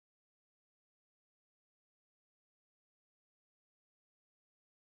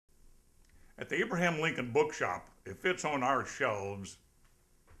At the Abraham Lincoln Bookshop, if it's on our shelves,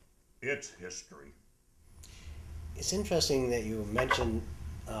 it's history. It's interesting that you mentioned,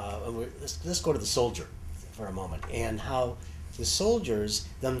 let's go to the soldier for a moment, and how the soldiers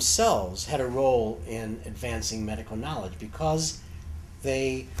themselves had a role in advancing medical knowledge because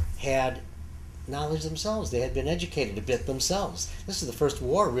they had knowledge themselves. They had been educated a bit themselves. This is the first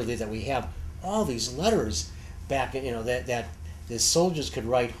war, really, that we have all these letters back, that the soldiers could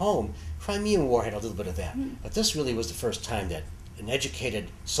write home. Crimean War had a little bit of that, but this really was the first time that an educated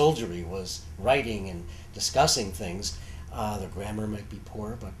soldiery was writing and discussing things. Their grammar might be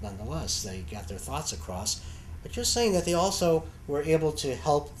poor, but nonetheless, they got their thoughts across. But you're saying that they also were able to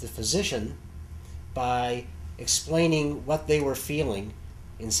help the physician by explaining what they were feeling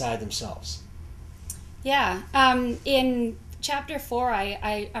inside themselves. Yeah. In chapter 4,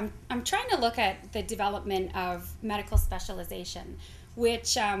 I'm trying to look at the development of medical specialization,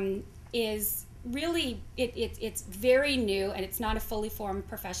 which is really, it's very new, and it's not a fully formed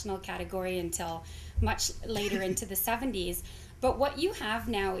professional category until much later into the 70s. But what you have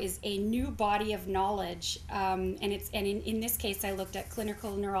now is a new body of knowledge, and in this case I looked at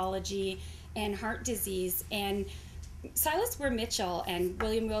clinical neurology and heart disease, and Silas Weir Mitchell and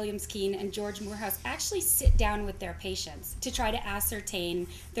William Williams Keene and George Moorhouse actually sit down with their patients to try to ascertain.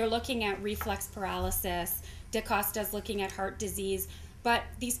 They're looking at reflex paralysis, DaCosta's looking at heart disease, but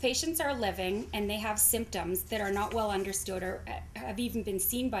these patients are living and they have symptoms that are not well understood or have even been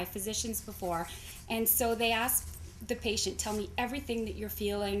seen by physicians before. And so they ask the patient, tell me everything that you're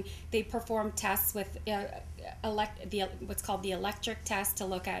feeling. They perform tests with what's called the electric test to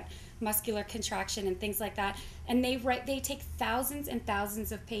look at muscular contraction and things like that. And they take thousands and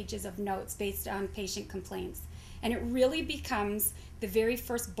thousands of pages of notes based on patient complaints. And it really becomes the very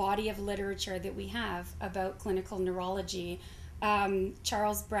first body of literature that we have about clinical neurology.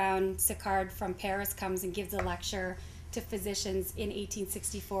 Charles Brown Sicard from Paris comes and gives a lecture to physicians in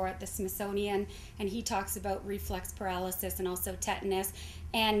 1864 at the Smithsonian, and he talks about reflex paralysis and also tetanus.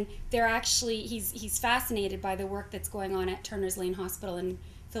 And they're actually, he's fascinated by the work that's going on at Turner's Lane Hospital in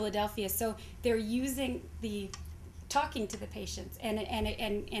Philadelphia. So they're using talking to the patients, and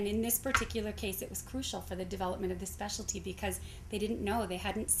in this particular case, it was crucial for the development of this specialty because they didn't know, they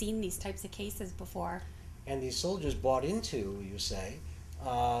hadn't seen these types of cases before. And these soldiers bought into, you say,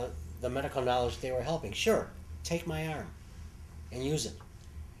 the medical knowledge they were helping. Sure, take my arm and use it.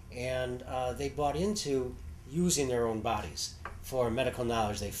 And they bought into using their own bodies for medical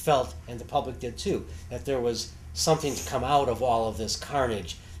knowledge. They felt, and the public did too, that there was something to come out of all of this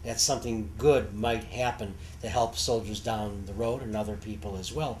carnage, that something good might happen to help soldiers down the road and other people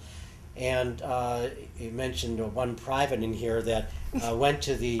as well. And you mentioned one private in here that went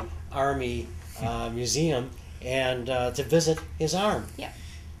to the Army museum and to visit his arm. Yeah.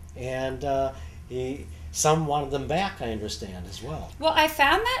 And some wanted them back, I understand, as well. Well, I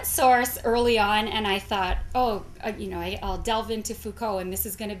found that source early on, and I thought, I'll delve into Foucault, and this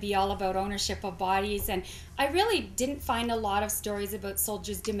is going to be all about ownership of bodies. And I really didn't find a lot of stories about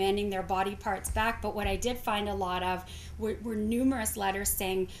soldiers demanding their body parts back, but what I did find a lot of were numerous letters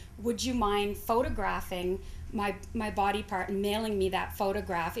saying, would you mind photographing my body part and mailing me that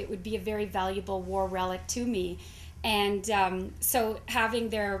photograph? It would be a very valuable war relic to me. And so having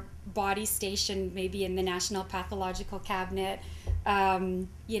their body stationed maybe in the National Pathological Cabinet, was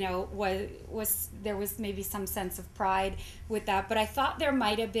there was maybe some sense of pride with that. But I thought there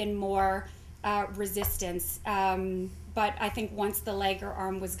might have been more resistance. But I think once the leg or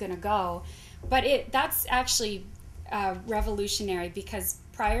arm was going to go, but that's actually revolutionary, because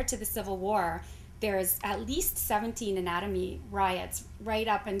prior to the Civil War, there's at least 17 anatomy riots right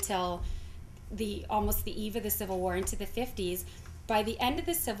up until almost the eve of the Civil War into the 50s. By the end of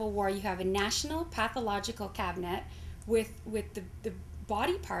the Civil War, you have a National Pathological Cabinet with the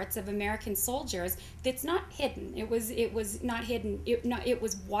body parts of American soldiers that's not hidden. It was not hidden. It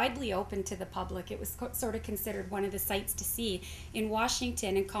was widely open to the public. It was sort of considered one of the sights to see in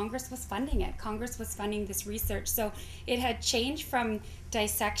Washington, and Congress was funding it. Congress was funding this research. So it had changed from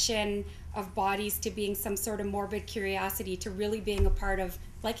dissection of bodies to being some sort of morbid curiosity to really being a part of,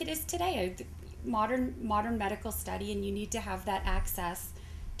 like it is today, modern medical study, and you need to have that access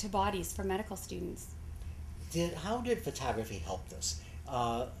to bodies for medical students. How did photography help this?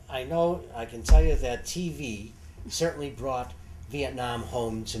 I know, I can tell you that TV certainly brought Vietnam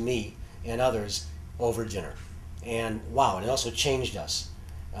home to me and others over dinner. And wow, it also changed us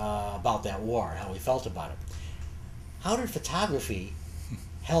about that war, how we felt about it. How did photography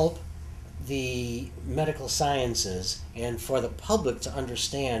help the medical sciences and for the public to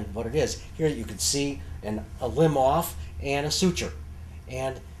understand what it is? Here you could see a limb off and a suture.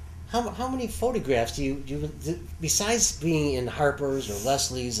 And how many photographs do besides being in Harper's or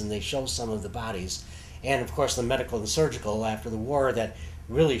Leslie's and they show some of the bodies, and of course the medical and surgical after the war that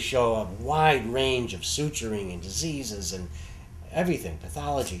really show a wide range of suturing and diseases and everything,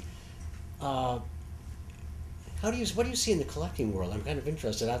 pathology. What do you see in the collecting world? I'm kind of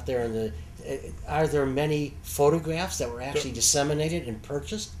interested out there in the. Are there many photographs that were actually disseminated and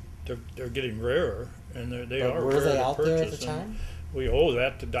purchased? They're getting rarer, and they are Were rare they to out there at purchase, the time? we owe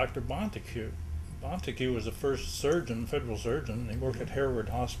that to Dr. Montague. Montague was the first surgeon, federal surgeon. He worked at Harewood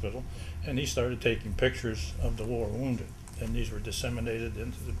Hospital, and he started taking pictures of the war wounded. And these were disseminated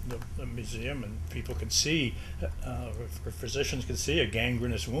into the museum, and people could see, or physicians could see a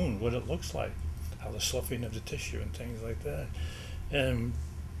gangrenous wound, what it looks like, how the sloughing of the tissue and things like that. And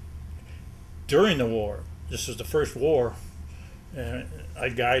during the war, this was the first war, and I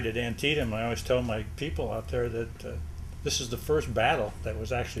guided Antietam. I always tell my people out there that this is the first battle that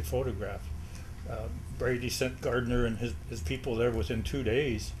was actually photographed. Brady sent Gardner and his people there within 2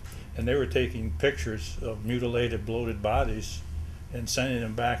 days, and they were taking pictures of mutilated, bloated bodies and sending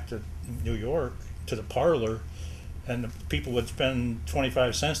them back to New York to the parlor, and the people would spend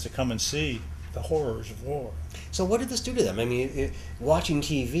 25 cents to come and see the horrors of war. So what did this do to them? I mean, watching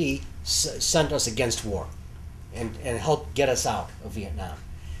TV sent us against war and helped get us out of Vietnam.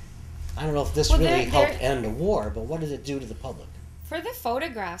 I don't know if this really helped end a war, but what did it do to the public? For the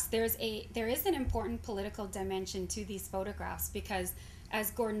photographs, there is an important political dimension to these photographs because,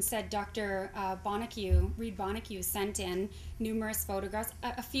 as Gordon said, Dr. Reed Bonnecue sent in numerous photographs.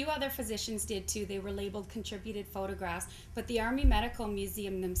 A few other physicians did too. They were labeled contributed photographs, but the Army Medical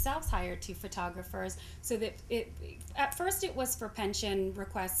Museum themselves hired 2 photographers so that at first it was for pension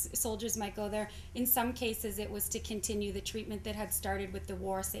requests. Soldiers might go there. In some cases it was to continue the treatment that had started with the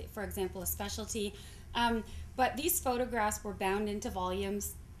war, say, for example, a specialty. But these photographs were bound into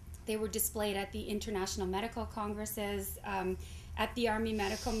volumes. They were displayed at the International Medical Congresses, at the Army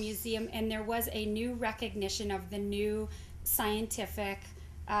Medical Museum, and there was a new recognition of the new scientific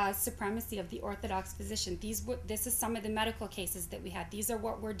supremacy of the Orthodox physician. This is some of the medical cases that we had. These are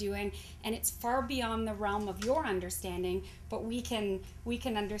what we're doing, and it's far beyond the realm of your understanding, but we can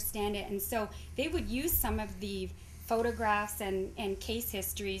understand it. And so they would use some of the photographs and case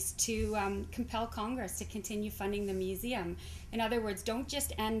histories to compel Congress to continue funding the museum. In other words, don't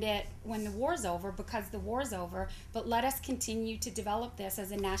just end it when the war's over because the war's over, but let us continue to develop this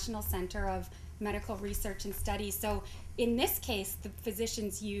as a national center of medical research and study. So in this case, the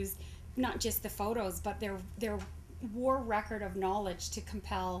physicians used not just the photos, but their war record of knowledge to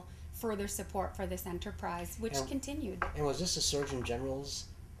compel further support for this enterprise, which continued. And was this the Surgeon General's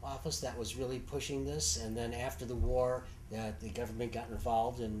office that was really pushing this, and then after the war that the government got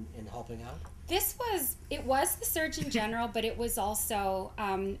involved in helping out? It was the Surgeon General, but it was also,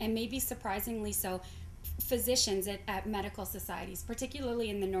 and maybe surprisingly so, physicians at medical societies,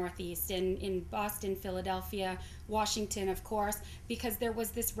 particularly in the Northeast, in Boston, Philadelphia, Washington, of course, because there was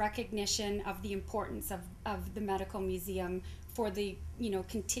this recognition of the importance of the medical museum for the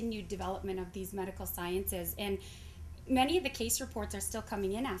continued development of these medical sciences. And many of the case reports are still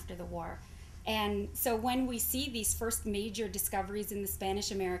coming in after the war. And so when we see these first major discoveries in the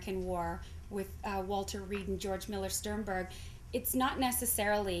Spanish-American War with Walter Reed and George Miller Sternberg, it's not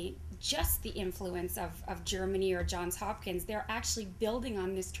necessarily just the influence of Germany or Johns Hopkins. They're actually building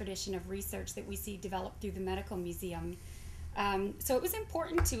on this tradition of research that we see developed through the medical museum. So it was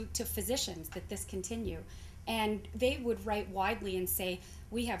important to physicians that this continue. And they would write widely and say,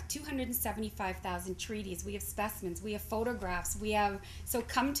 we have 275,000 treaties, we have specimens, we have photographs, so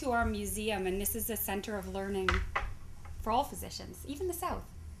come to our museum, and this is a center of learning for all physicians, even the South.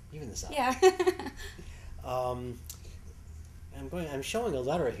 Even the South. Yeah. I'm showing a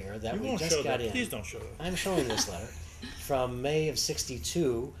letter here that we just got in. Please don't show it. I'm showing this letter from May of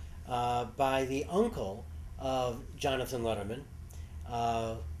 '62 by the uncle of Jonathan Letterman,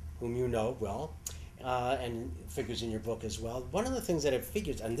 whom you know well. And figures in your book as well. One of the things that it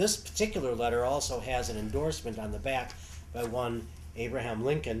figures, and this particular letter also has an endorsement on the back by one Abraham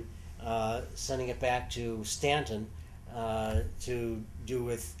Lincoln, sending it back to Stanton to do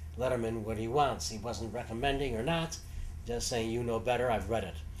with Letterman what he wants. He wasn't recommending or not, just saying, you know better, I've read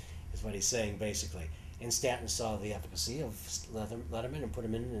it, is what he's saying basically. And Stanton saw the efficacy of Letterman and put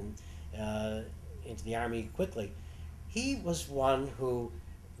him into the Army quickly. He was one who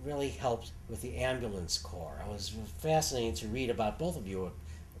really helped with the ambulance corps. I was fascinated to read about, both of you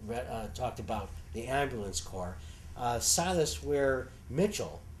talked about the ambulance corps. Silas Ware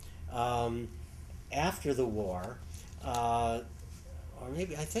Mitchell, after the war, or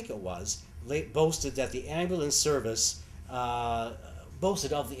maybe I think it was, boasted that the ambulance service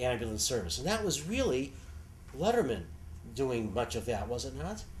boasted of the ambulance service, and that was really Letterman doing much of that, was it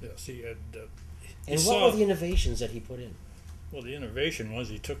not? Yes, he had. And what were the innovations that he put in? Well, the innovation was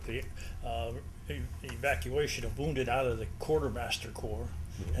he took the evacuation of wounded out of the quartermaster corps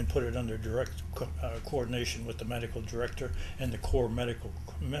and put it under direct coordination with the medical director and the corps medical,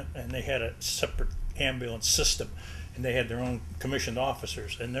 and they had a separate ambulance system, and they had their own commissioned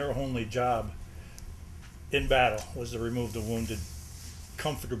officers, and their only job in battle was to remove the wounded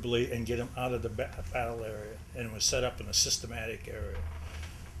comfortably and get them out of the battle area, and it was set up in a systematic area.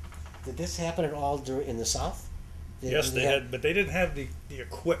 Did this happen at all in the South? Yes, they had, but they didn't have the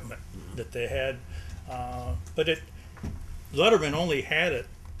equipment that they had. But Letterman only had it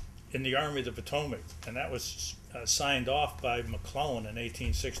in the Army of the Potomac, and that was signed off by McClellan in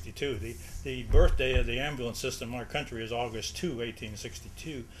 1862. The birthday of the ambulance system in our country is August 2,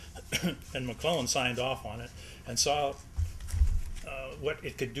 1862, and McClellan signed off on it and saw what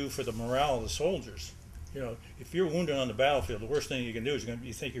it could do for the morale of the soldiers. You know, if you're wounded on the battlefield, the worst thing you can do is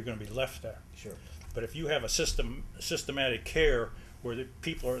you think you're going to be left there. Sure. But if you have a systematic care where the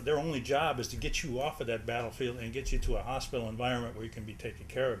people their only job is to get you off of that battlefield and get you to a hospital environment where you can be taken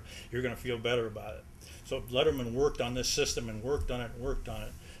care of, you're going to feel better about it. So Letterman worked on this system and worked on it,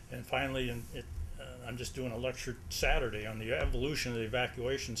 and finally, I'm just doing a lecture Saturday on the evolution of the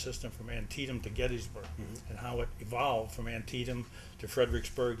evacuation system from Antietam to Gettysburg, and how it evolved from Antietam to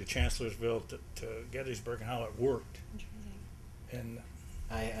Fredericksburg to Chancellorsville to Gettysburg, and how it worked. And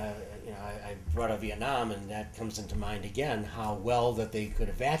I brought up Vietnam, and that comes into mind again, how well that they could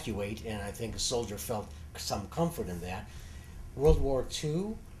evacuate, and I think a soldier felt some comfort in that. World War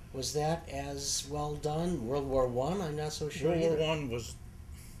II, was that as well done? World War I, I'm not so sure. World War I was,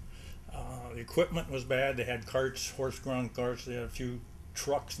 the equipment was bad. They had carts, horse-drawn carts. They had a few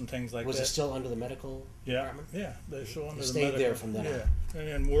trucks and things like that. Was it still under the medical department? Yeah, they still under the stayed medical. there from then on. Yeah,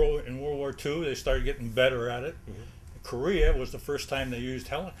 and in World War II, they started getting better at it. Korea was the first time they used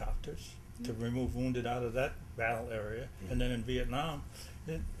helicopters to remove wounded out of that battle area. And then in Vietnam,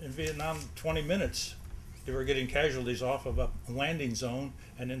 20 minutes, they were getting casualties off of a landing zone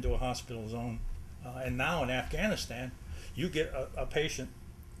and into a hospital zone. And now in Afghanistan, you get a patient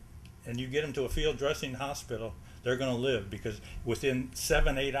and you get them to a field dressing hospital, they're going to live, because within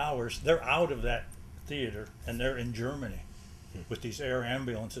 7-8 hours, they're out of that theater and they're in Germany with these air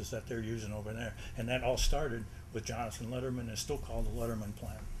ambulances that they're using over there. And that all started with Jonathan Letterman. It's still called the Letterman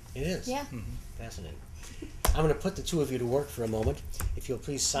Plan. It is? Yeah. Fascinating. I'm going to put the two of you to work for a moment. If you'll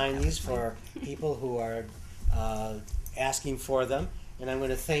please sign these for people who are asking for them. And I'm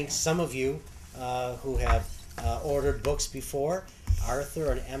going to thank some of you who have ordered books before.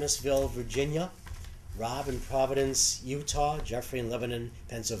 Arthur in Emmitsville, Virginia. Rob in Providence, Utah. Jeffrey in Lebanon,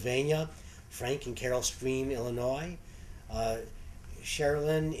 Pennsylvania. Frank in Carroll Stream, Illinois.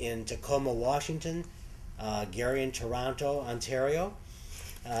 Sherilyn in Tacoma, Washington. Gary in Toronto, Ontario,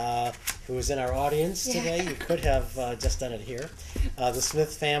 who is in our audience today. You could have just done it here. The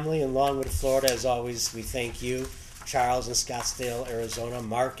Smith family in Longwood, Florida, as always, we thank you. Charles in Scottsdale, Arizona.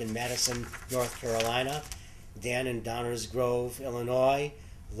 Mark in Madison, North Carolina. Dan in Downers Grove, Illinois.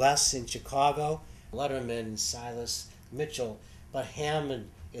 Les in Chicago. Letterman, Silas Mitchell. But Hammond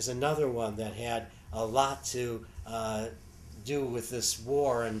is another one that had a lot to do with this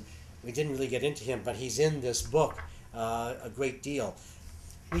war, and we didn't really get into him, but he's in this book a great deal.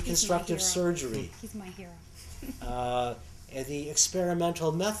 Reconstructive surgery. He's my hero. And the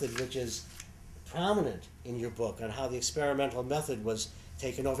experimental method, which is prominent in your book, on how the experimental method was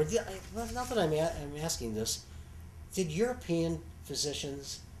taken over. Not that I'm asking this, did European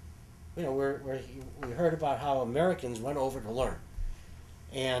physicians, we heard about how Americans went over to learn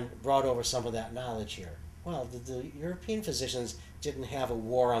and brought over some of that knowledge here. Well, the European physicians didn't have a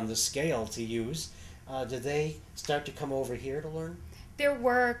war on the scale to use. Did they start to come over here to learn? There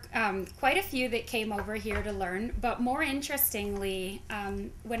were quite a few that came over here to learn, but more interestingly,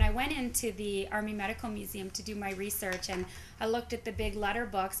 when I went into the Army Medical Museum to do my research and I looked at the big letter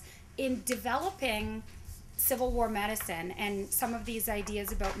books, in developing Civil War medicine and some of these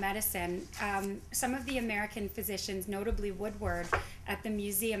ideas about medicine, some of the American physicians, notably Woodward at the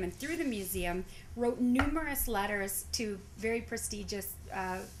museum and through the museum, wrote numerous letters to very prestigious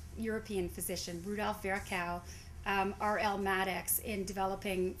European physicians, Rudolf Virchow, R.L. Maddox, in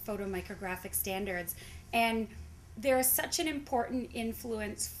developing photomicrographic standards. And there is such an important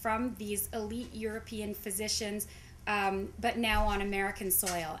influence from these elite European physicians, but now on American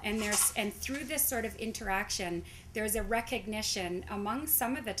soil. And through this sort of interaction, there's a recognition among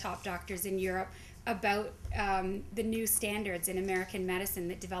some of the top doctors in Europe about the new standards in American medicine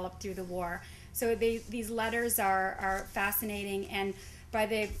that developed through the war. So these letters are fascinating, and by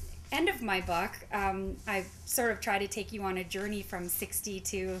the end of my book, I sort of try to take you on a journey from 60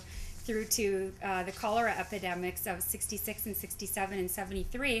 through to the cholera epidemics of 66 and 67 and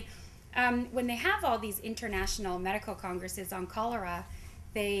 73. When they have all these international medical congresses on cholera,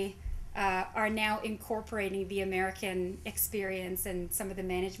 they are now incorporating the American experience and some of the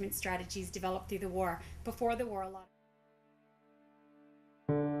management strategies developed through the war. Before the war, a lot